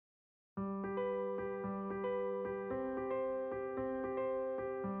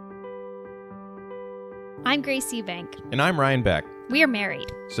I'm Grace Eubank. And I'm Ryan Beck. We are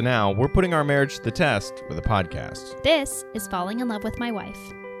married. So now we're putting our marriage to the test with a podcast. This is Falling in Love with My Wife.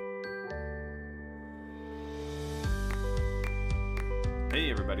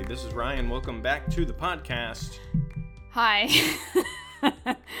 Hey everybody, this is Ryan. Welcome back to the podcast. Hi.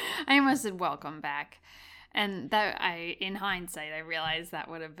 I almost said welcome back. And in hindsight, I realized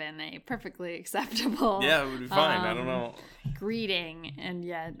that would have been a perfectly acceptable. Yeah, it would be fine. I don't know. Greeting, and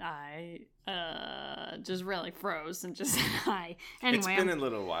yet I just really froze and just said hi. Anyway, it's been a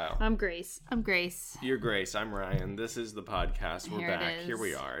little while. I'm Grace. You're Grace. I'm Ryan. This is the podcast. We're back. Here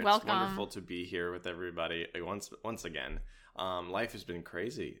we are. It's Welcome. wonderful to be here with everybody once again. Life has been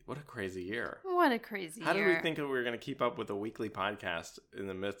crazy. What a crazy year. What a crazy year. How did we think we were going to keep up with a weekly podcast in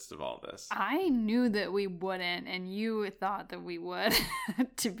the midst of all this? I knew that we wouldn't, and you thought that we would,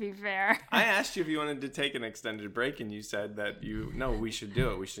 to be fair. I asked you if you wanted to take an extended break, and you said that we should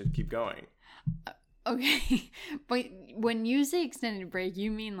do it. We should keep going. Okay, but when you say extended break,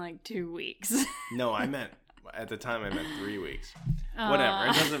 you mean like 2 weeks. No, at the time I meant 3 weeks. Whatever,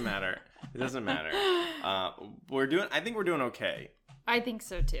 it doesn't matter. It doesn't matter. I think we're doing okay. I think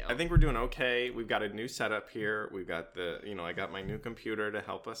so too. I think we're doing okay. We've got a new setup here. We've got I got my new computer to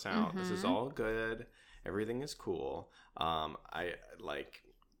help us out. Mm-hmm. This is all good. Everything is cool.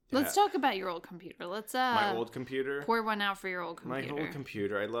 Let's talk about your old computer. Let's my old computer. Pour one out for your old computer. My old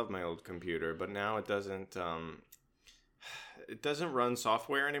computer. I love my old computer, but now it doesn't. It doesn't run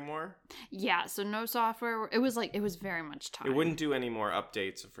software anymore. Yeah, so no software. It was very much time. It wouldn't do any more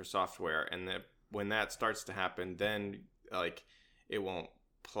updates for software, and when that starts to happen, then it won't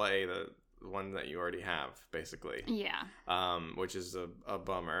play the one that you already have, basically. Yeah. Which is a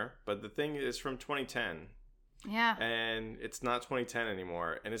bummer. But the thing is from 2010. Yeah. And it's not 2010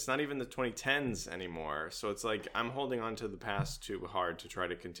 anymore, and it's not even the 2010s anymore. So it's like I'm holding on to the past too hard to try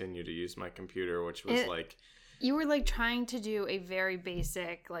to continue to use my computer, which was You were trying to do a very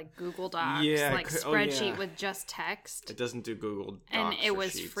basic Google Docs spreadsheet with just text. It doesn't do Google Docs. And it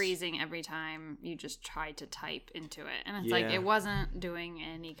was sheets. Freezing every time you just tried to type into it. And it's it wasn't doing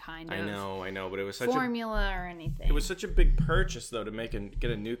any kind of I know, but it was such formula or anything. It was such a big purchase though to get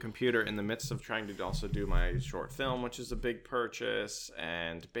a new computer in the midst of trying to also do my short film, which is a big purchase,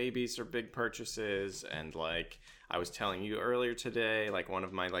 and babies are big purchases, and I was telling you earlier today, one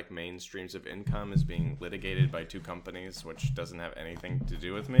of my main streams of income is being litigated by 2 companies, which doesn't have anything to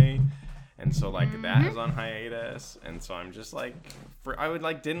do with me. And so that is on hiatus. And so I'm just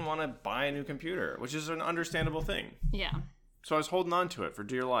didn't want to buy a new computer, which is an understandable thing. Yeah. So I was holding on to it for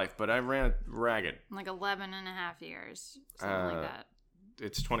dear life, but I ran it ragged. 11 and a half years, something like that.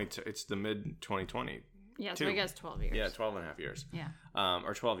 It's the mid 2020. Yeah, so I guess 12 years. Yeah, 12 and a half years. Yeah.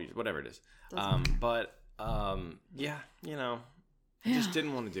 Or 12 years, whatever it is. I just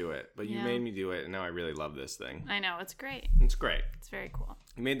didn't want to do it, but you made me do it, and now I really love this thing. I know, it's great. It's great. It's very cool.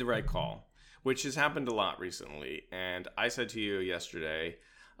 You made the right call, which has happened a lot recently, and I said to you yesterday,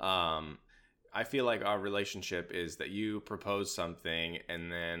 I feel like our relationship is that you propose something,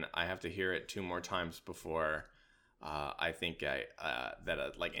 and then I have to hear it 2 more times before I think I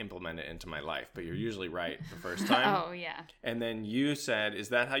implement it into my life. But you're usually right the first time. Oh, yeah. And then you said, is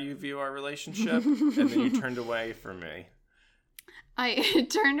that how you view our relationship? And then you turned away from me. I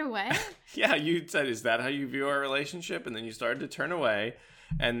turned away? Yeah, you said, is that how you view our relationship? And then you started to turn away.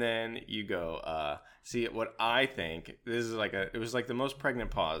 And then you go, see, what I think, this is it was the most pregnant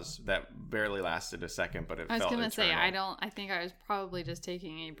pause that barely lasted a second, but it felt eternal. I was going to say, I think I was probably just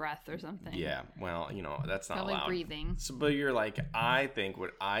taking a breath or something. Yeah, well, that's not probably allowed. Breathing. So, but you're I think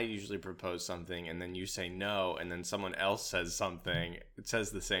what I usually propose something, and then you say no, and then someone else says something, it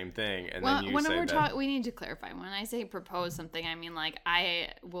says the same thing, and then you say that. We need to clarify. When I say propose something, I mean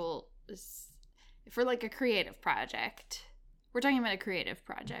I will, for a creative project. We're talking about a creative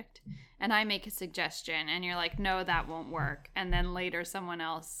project, and I make a suggestion, and you're like, no, that won't work. And then later someone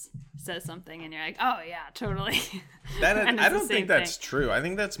else says something, and you're like, oh, yeah, totally. I don't think that's true. I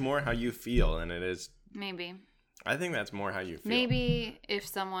think that's more how you feel than it is. Maybe. I think that's more how you feel. Maybe if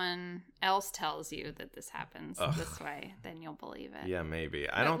someone else tells you that this happens this way, then you'll believe it. Yeah, maybe.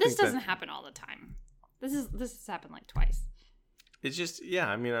 This doesn't happen all the time. This has happened twice. It's just,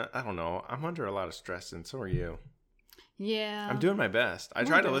 I mean, I don't know. I'm under a lot of stress, and so are you. Yeah. I'm doing my best. I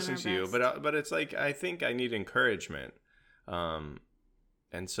try to listen to you, but it's I think I need encouragement. And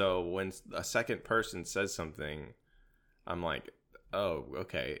so when a second person says something, I'm like, oh,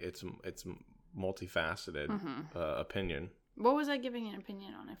 okay, it's multifaceted opinion. What was I giving an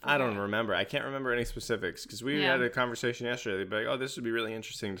opinion on? I don't remember. I can't remember any specifics because we had a conversation yesterday. They'd be like, oh, this would be really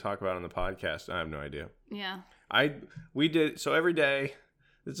interesting to talk about on the podcast. I have no idea. Yeah. We did. So every day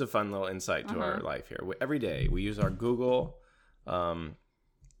This is a fun little insight to our life here. Every day we use our Google,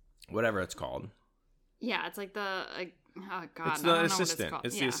 whatever it's called. Yeah, it's like the oh god, it's I the don't know assistant. what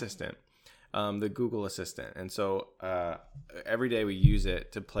It's called. the assistant, the Google Assistant. And so every day we use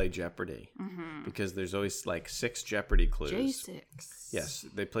it to play Jeopardy because there's always like 6 Jeopardy clues. J6. Yes,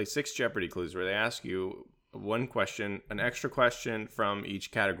 they play 6 Jeopardy clues where they ask you one question, an extra question from each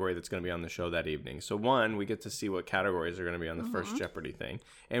category that's going to be on the show that evening. So we get to see what categories are going to be on the first Jeopardy thing,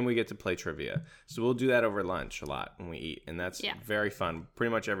 and we get to play trivia. So we'll do that over lunch a lot when we eat, and that's very fun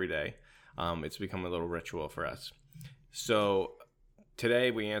pretty much every day. It's become a little ritual for us. So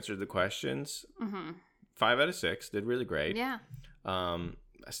today we answered the questions. 5 out of 6, did really great. Yeah. I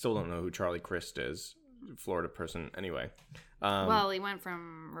still don't know who Charlie Crist is, Florida person. Anyway. Well, he went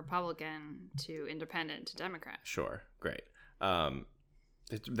from Republican to Independent to Democrat. Sure, great.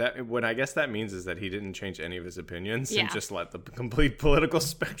 What I guess that means is that he didn't change any of his opinions and just let the complete political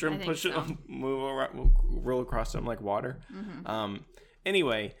spectrum roll across him like water.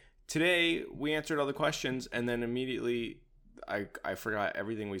 Anyway, today we answered all the questions, and then immediately I forgot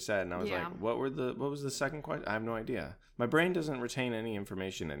everything we said, and I was like, what was the second question? I have no idea. My brain doesn't retain any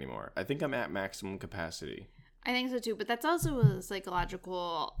information anymore. I think I'm at maximum capacity. I think so too, but that's also a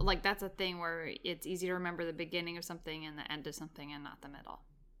psychological, like that's a thing where it's easy to remember the beginning of something and the end of something and not the middle.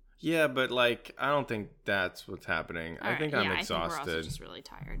 Yeah, but like I don't think that's what's happening. I think I'm exhausted. I think we're also just really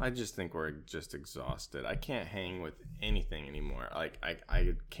tired. I just think we're just exhausted. I can't hang with anything anymore. Like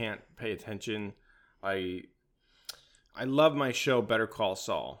I can't pay attention. I love my show Better Call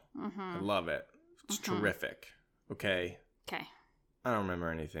Saul. I love it. It's terrific. Okay. I don't remember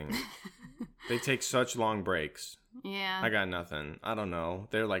anything. They take such long breaks. Yeah. I got nothing. I don't know.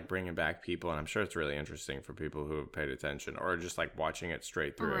 They're like bringing back people, and I'm sure it's really interesting for people who have paid attention or just like watching it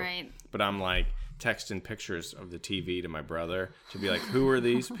straight through. Right. But I'm like texting pictures of the TV to my brother to be like, who are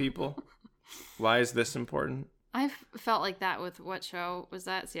these people? Why is this important? I've felt like that with what show was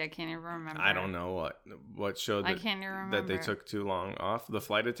that? See, I can't even remember. I don't know what show I can't even remember. that they took too long off. The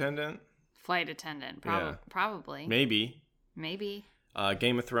flight attendant? Flight attendant. Probably. Maybe.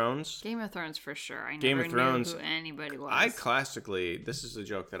 Game of Thrones. Game of Thrones for sure. I Game never of Thrones, knew who anybody was. I classically, this is a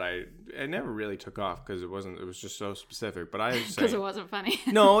joke that it never really took off because it was just so specific. But I was because it wasn't funny.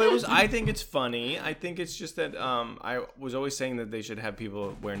 No, it was. I think it's funny. I think it's just that I was always saying that they should have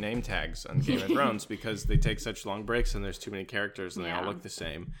people wear name tags on Game of Thrones because they take such long breaks and there's too many characters and they all look the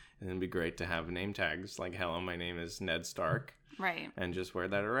same. And it'd be great to have name tags like "Hello, my name is Ned Stark," right? And just wear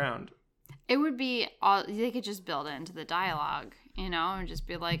that around. It would be they could just build it into the dialogue, and just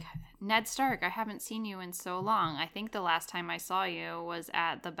be like, Ned Stark, I haven't seen you in so long. I think the last time I saw you was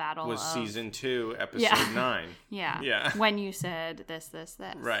at the battle of season 2, episode 9. Yeah. When you said this.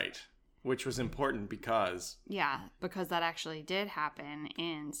 Right. Which was important because... Yeah, because that actually did happen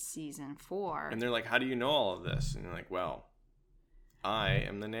in season 4. And they're like, how do you know all of this? And you're like, well, I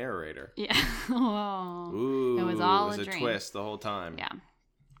am the narrator. Yeah. Oh, ooh, it was all a dream. Twist the whole time. Yeah.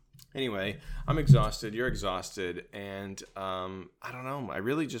 Anyway, I'm exhausted. You're exhausted. And I don't know. I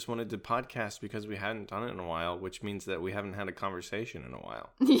really just wanted to podcast because we hadn't done it in a while, which means that we haven't had a conversation in a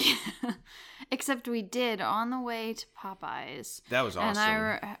while. Yeah. Except we did on the way to Popeyes. That was awesome.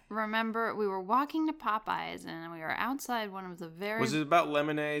 And I remember we were walking to Popeyes and we were outside one of the very... Was it about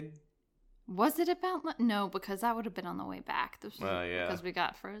lemonade? Was it about... No, because that would have been on the way back. This was yeah. Because we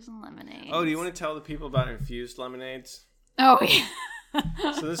got frozen lemonade. Oh, do you want to tell the people about infused lemonades? Oh, yeah.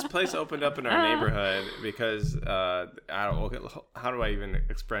 So this place opened up in our neighborhood because how do I even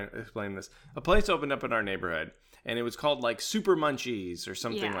explain this? A place opened up in our neighborhood, and it was called like Super Munchies or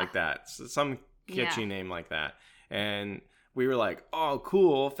something like that. So some catchy name like that. And we were like, oh,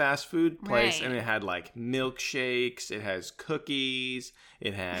 cool, fast food place. Right. And it had like milkshakes. It has cookies.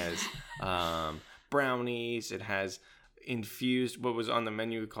 It has brownies. It has infused, what was on the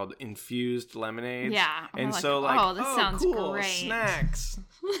menu called infused lemonades. Yeah. And so like, oh, this sounds cool, great. Snacks.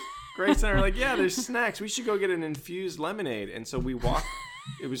 Great. So we're like, yeah, there's snacks. We should go get an infused lemonade. And so we walked.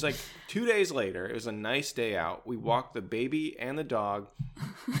 It was like 2 days later. It was a nice day out. We walked the baby and the dog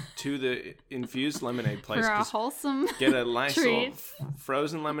to the infused lemonade place. For a wholesome get a nice little treat.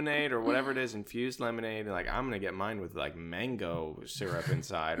 Frozen lemonade or whatever it is, infused lemonade. Like, I'm going to get mine with like mango syrup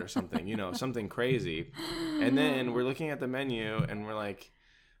inside or something, something crazy. And then we're looking at the menu and we're like,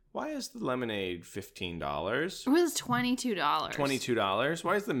 why is the lemonade $15? It was $22. $22.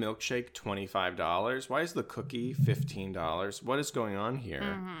 Why is the milkshake $25? Why is the cookie $15? What is going on here?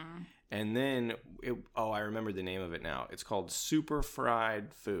 Mm-hmm. And then, I remember the name of it now. It's called Super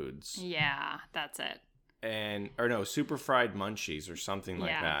Fried Foods. Yeah, that's it. Super Fried Munchies or something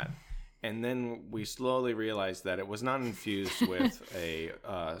like that. And then we slowly realized that it was not infused with a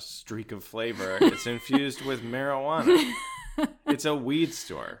streak of flavor. It's infused with marijuana. It's a weed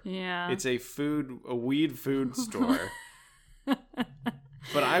store. Yeah. It's a weed food store.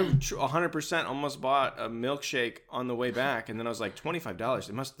 But I 100% almost bought a milkshake on the way back, and then I was like,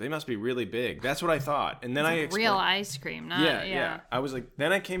 $25. They must be really big. That's what I thought. And then real ice cream, not yeah. I was like,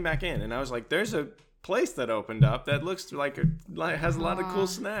 then I came back in, and I was like, there's a place that opened up that looks like has a lot of cool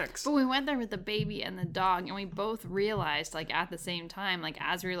snacks. But we went there with the baby and the dog, and we both realized, like, at the same time, like,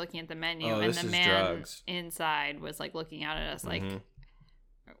 as we were looking at the menu, and the man inside was like looking out at us like,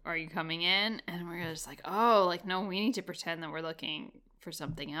 are you coming in? And we're just like, oh, like, no, we need to pretend that we're looking for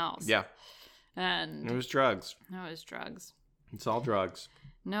something else. Yeah. And it was drugs. No, it was drugs. It's all drugs.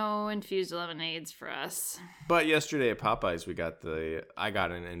 No infused lemonades for us. But yesterday at Popeyes, I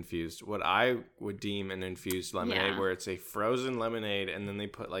got an infused, what I would deem an infused lemonade, where it's a frozen lemonade, and then they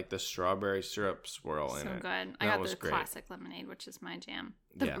put like the strawberry syrup swirl in it. So good. I got the classic lemonade, which is my jam.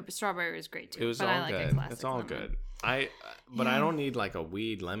 The strawberry was great too. It was but all I like good. A classic it's all lemon. good. I don't need like a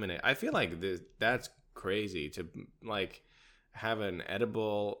weed lemonade. I feel like that's crazy to like have an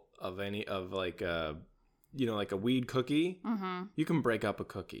edible of like a weed cookie. Mm-hmm. You can break up a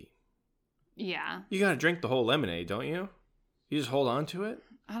cookie. Yeah. You gotta drink the whole lemonade, don't you? You just hold on to it?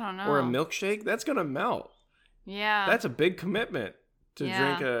 I don't know. Or a milkshake? That's gonna melt. Yeah. That's a big commitment to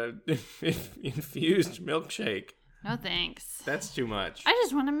drink a infused milkshake. No thanks. That's too much. I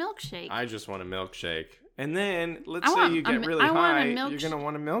just want a milkshake. I just want a milkshake. And then, let's say you get really high, you're going to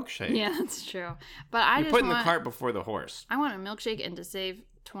want a milkshake. Yeah, that's true. But you're putting the cart before the horse. I want a milkshake and to save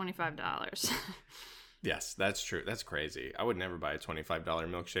 $25. Yes, that's true. That's crazy. I would never buy a $25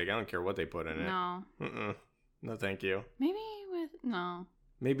 milkshake. I don't care what they put in it. No. No, thank you.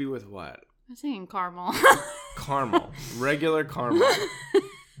 Maybe with what? I was thinking caramel. Caramel. Regular caramel.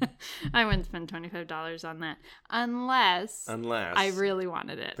 I wouldn't spend $25 on that. Unless I really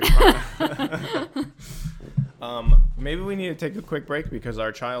wanted it. Maybe we need to take a quick break because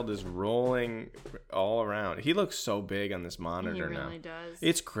our child is rolling all around. He looks so big on this monitor now. He really does.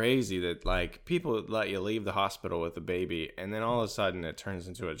 It's crazy that like people let you leave the hospital with a baby and then all of a sudden it turns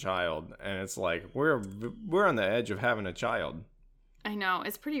into a child and it's like we're on the edge of having a child. I know.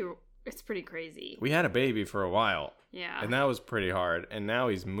 It's pretty crazy. We had a baby for a while. Yeah. And that was pretty hard. And now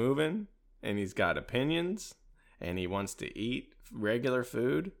he's moving and he's got opinions and he wants to eat regular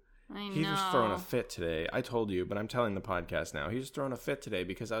food. I know. He was throwing a fit today. I told you, but I'm telling the podcast now. He was throwing a fit today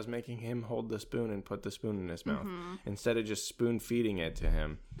because I was making him hold the spoon and put the spoon in his mouth instead of just spoon feeding it to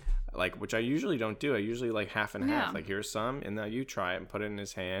him, like which I usually don't do. I usually like half and half. Like here's some, and now you try it and put it in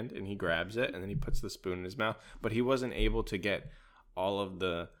his hand, and he grabs it and then he puts the spoon in his mouth. But he wasn't able to get all of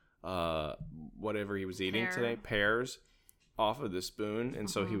the whatever he was eating today, pears, off of the spoon, and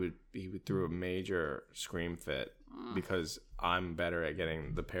so he would throw a major scream fit. Because I'm better at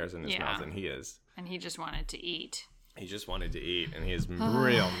getting the pears in his mouth than he is. And he just wanted to eat. He just wanted to eat, and he is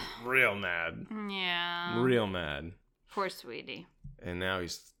real mad. Yeah. Real mad. Poor sweetie. And now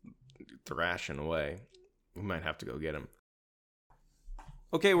he's thrashing away. We might have to go get him.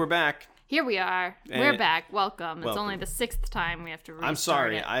 Okay, we're back. Here we are. We're back. Welcome. It's only the 6th time we have to restart I'm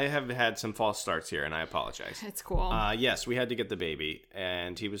sorry. it. I have had some false starts here, and I apologize. It's cool. Yes, we had to get the baby,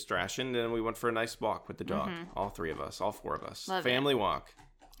 and he was thrashing, and we went for a nice walk with the dog. All 3 of us. All 4 of us. Family walk.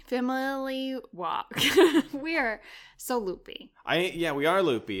 Family walk. We are so loopy. We are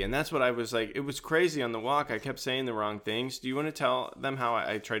loopy, and that's what I was like. It was crazy on the walk. I kept saying the wrong things. Do you want to tell them how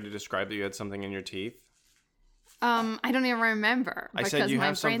I tried to describe that you had something in your teeth? I don't even remember I because said you my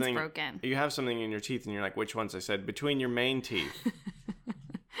have brain's something, broken. You have something in your teeth, and you're like, which ones? I said, between your main teeth.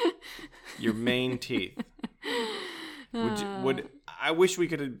 Your main teeth. I wish we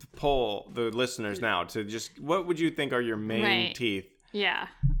could poll the listeners now to just, what would you think are your main teeth? Yeah.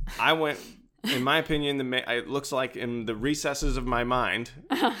 I went, in my opinion, it looks like in the recesses of my mind,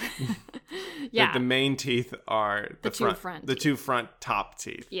 that the main teeth are the two front top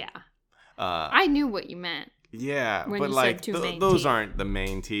teeth. Yeah. I knew what you meant. Yeah, but like those aren't the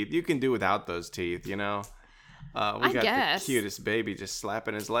main teeth. You can do without those teeth, you know. We got the cutest baby just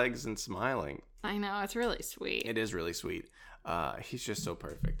slapping his legs and smiling. I know, it's really sweet. It is really sweet. He's just so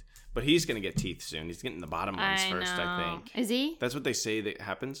perfect. But he's gonna get teeth soon. He's getting the bottom ones first, I think. Is he? That's what they say that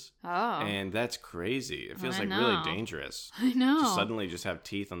happens. Oh. And that's crazy. It feels like really dangerous. I know. To suddenly just have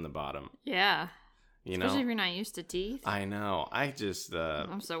teeth on the bottom. Yeah. You know? Especially if you're not used to teeth. I know.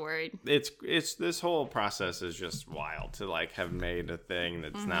 I'm so worried. It's this whole process is just wild to like have made a thing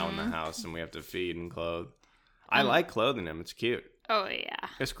that's now in the house and we have to feed and clothe. I like clothing him. It's cute. Oh yeah.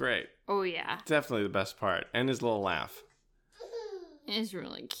 It's great. Oh yeah. Definitely the best part. And his little laugh. It's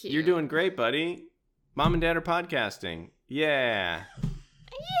really cute. You're doing great, buddy. Mom and Dad are podcasting. Yeah.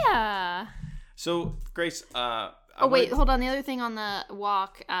 Yeah. So, Grace, wait, hold on. The other thing on the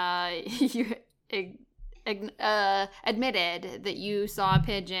walk, you admitted that you saw a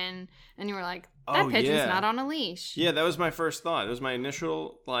pigeon and you were like, that pigeon's not on a leash. Yeah, that was my first thought. It was my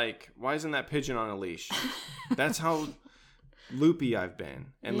initial, like, why isn't that pigeon on a leash? That's how loopy I've been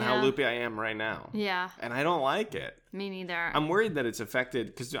and how loopy I am right now. Yeah. And I don't like it. Me neither. I'm worried that it's affected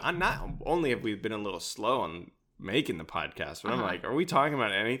because not only have we been a little slow on making the podcast, but I'm like, are we talking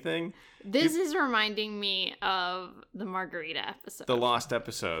about anything? This is reminding me of the Margarita episode. The lost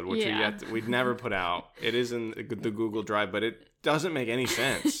episode, which we'd never put out. It is in the Google Drive, but it doesn't make any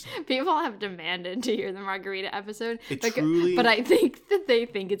sense. People have demanded to hear the Margarita episode. But I think that they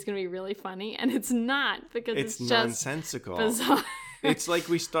think it's going to be really funny, and it's not because it's just nonsensical. Bizarre. It's like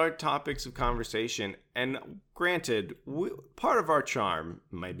we start topics of conversation, and granted, part of our charm,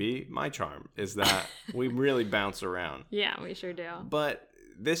 maybe my charm, is that we really bounce around. Yeah, we sure do. But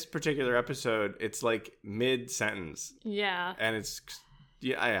this particular episode, it's like mid-sentence. Yeah. And it's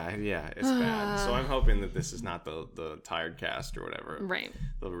it's bad. So I'm hoping that this is not the tired cast or whatever. Right.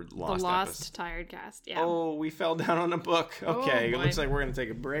 The lost episode. tired cast, yeah. Oh, we fell down on a book. Okay, it looks like we're going to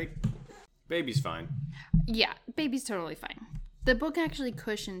take a break. Baby's fine. Yeah, baby's totally fine. The book actually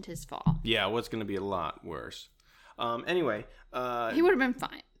cushioned his fall. Yeah, what's going to be a lot worse. Anyway. He would have been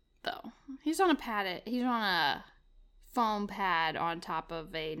fine, though. He's on a foam pad on top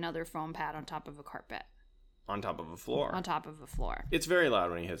of another foam pad on top of a carpet. On top of a floor. On top of a floor. It's very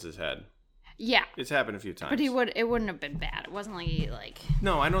loud when he hits his head. Yeah. It's happened a few times. But it wouldn't have been bad. It wasn't like...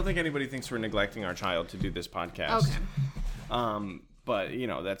 No, I don't think anybody thinks we're neglecting our child to do this podcast. Okay. But,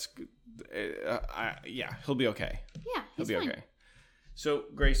 that's... he'll be okay. Yeah, he'll be fine. okay. So,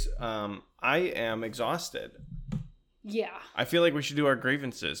 Grace, I am exhausted. Yeah. I feel like we should do our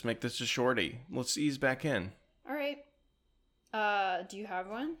grievances. Make this a shorty. Let's ease back in. All right. Do you have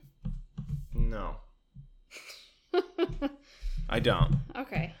one? No. I don't.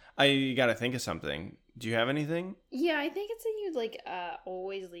 Okay. I gotta think of something. Do you have anything? Yeah, I think it's that you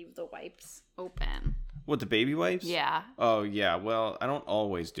always leave the wipes open. What, the baby wipes? Yeah. Oh, yeah. Well, I don't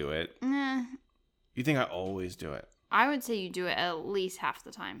always do it. Nah. You think I always do it? I would say you do it at least half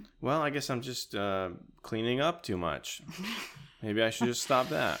the time. Well, I guess I'm just cleaning up too much. Maybe I should just stop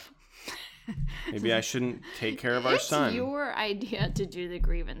that. Maybe I shouldn't take care of our son. It's your idea to do the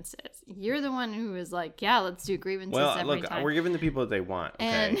grievances. You're the one who was like, yeah, let's do grievances every time. Look, we're giving the people what they want,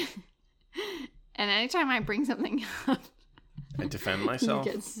 okay? And anytime I bring something up, I defend myself.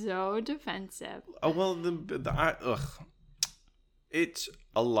 You get so defensive. Oh, well, it's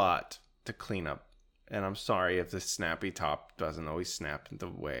a lot to clean up. And I'm sorry if the snappy top doesn't always snap the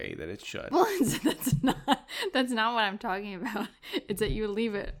way that it should. Well, that's not what I'm talking about. It's that you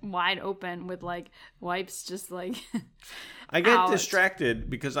leave it wide open with wipes just I get distracted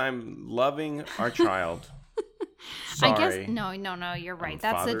because I'm loving our child. Sorry. I guess no, you're right.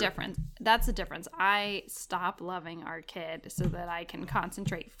 That's the difference. That's the difference. I stop loving our kid so that I can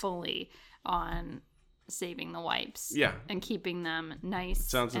concentrate fully on saving the wipes. Yeah. And keeping them nice.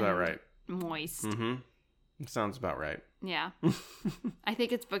 Sounds about right. Moist. Mm-hmm. Sounds about right. Yeah. I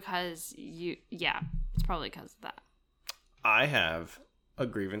think it's because it's probably because of that. I have a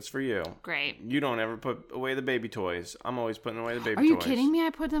grievance for you. Great. You don't ever put away the baby toys. I'm always putting away the baby toys. Are you kidding me? I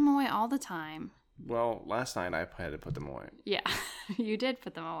put them away all the time. Well, last night I had to put them away. Yeah, you did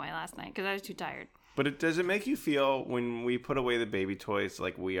put them away last night because I was too tired. But does it make you feel when we put away the baby toys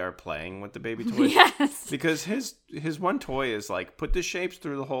like we are playing with the baby toys? Yes. Because his one toy is put the shapes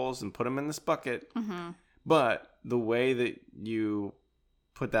through the holes and put them in this bucket. Mm-hmm. But the way that you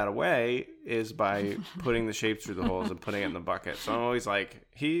put that away is by putting the shapes through the holes and putting it in the bucket. So I'm always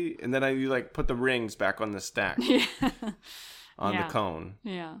and then you put the rings back on the stack on the cone.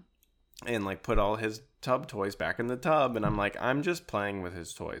 Yeah. And put all his tub toys back in the tub, and I'm just playing with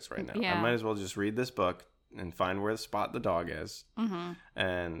his toys right now. Yeah. I might as well just read this book and find where the spot the dog is,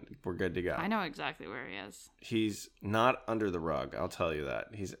 and we're good to go. I know exactly where he is. He's not under the rug, I'll tell you that.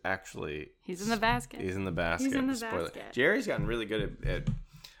 He's in the basket. He's in the basket. He's in the basket. Jerry's gotten really good at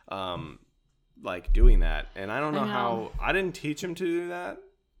doing that, and I don't know how. I didn't teach him to do that.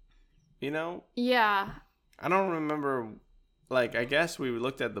 Yeah. I don't remember. I guess we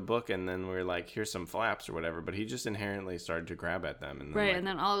looked at the book and then we were here's some flaps or whatever, but he just inherently started to grab at them. And then, and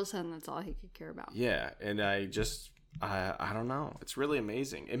then all of a sudden that's all he could care about. Yeah, and I don't know. It's really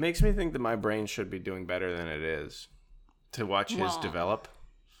amazing. It makes me think that my brain should be doing better than it is to watch his develop.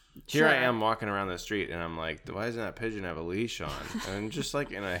 Here I am walking around the street and I'm like, why doesn't that pigeon have a leash on? And I'm just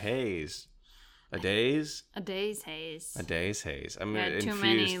in a haze. A day's? A day's haze. A day's haze. I'm Yeah, gonna too infuse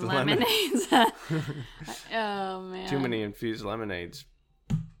many the lemonade. lemonades. Oh man. Too many infused lemonades.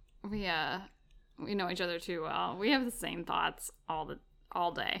 We know each other too well. We have the same thoughts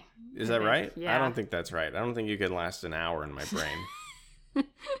all day. Is that right? Yeah. I don't think that's right. I don't think you could last an hour in my brain.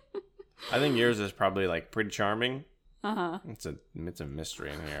 I think yours is probably like pretty charming. Uh-huh. It's a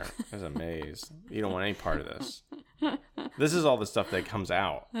mystery in here. It's a maze. You don't want any part of this. This is all the stuff that comes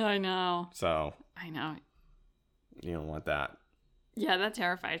out. I know. So I know. you don't want that. Yeah, that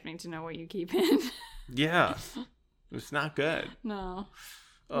terrifies me to know what you keep in. Yeah. It's not good. No.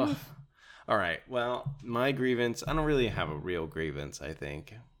 Ugh. All right. Well, my grievance, I don't really have a real grievance, I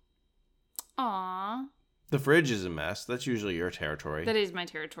think. Aw. The fridge is a mess. That's usually your territory. That is my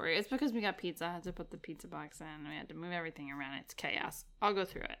territory. It's because we got pizza. I had to put the pizza box in. We had to move everything around. It's chaos. I'll go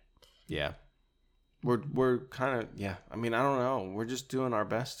through it. Yeah. We're kind of, yeah. I mean, I don't know. We're just doing our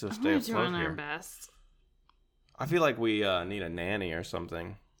best to stay We're afloat doing here. our best. I feel like we need a nanny or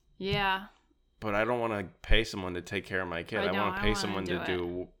something. Yeah. But I don't want to pay someone to take care of my kid. I want to pay wanna someone do to it.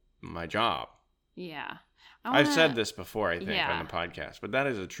 do my job. Yeah. I've said this before, I think, Yeah. on the podcast, but that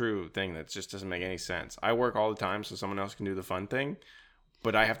is a true thing that just doesn't make any sense. I work all the time so someone else can do the fun thing,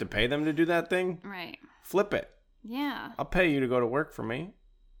 but I have to pay them to do that thing? Right. Flip it. Yeah. I'll pay you to go to work for me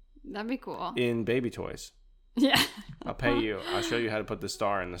That'd be cool. in baby toys. Yeah. I'll pay you. I'll show you how to put the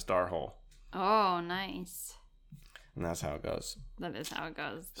star in the star hole. Oh, nice. And that's how it goes. That is how it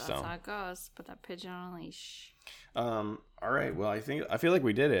goes. That's So. how it goes. Put that pigeon on a leash. All right. Well, I feel like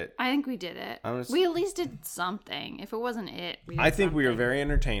we did it. I think we did it. We at least did something. If it wasn't it, we did I think we were something. very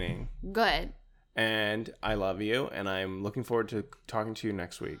entertaining. Good. And I love you, and I'm looking forward to talking to you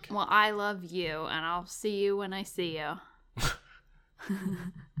next week. Well, I love you, and I'll see you when I see you.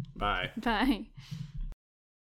 Bye. Bye.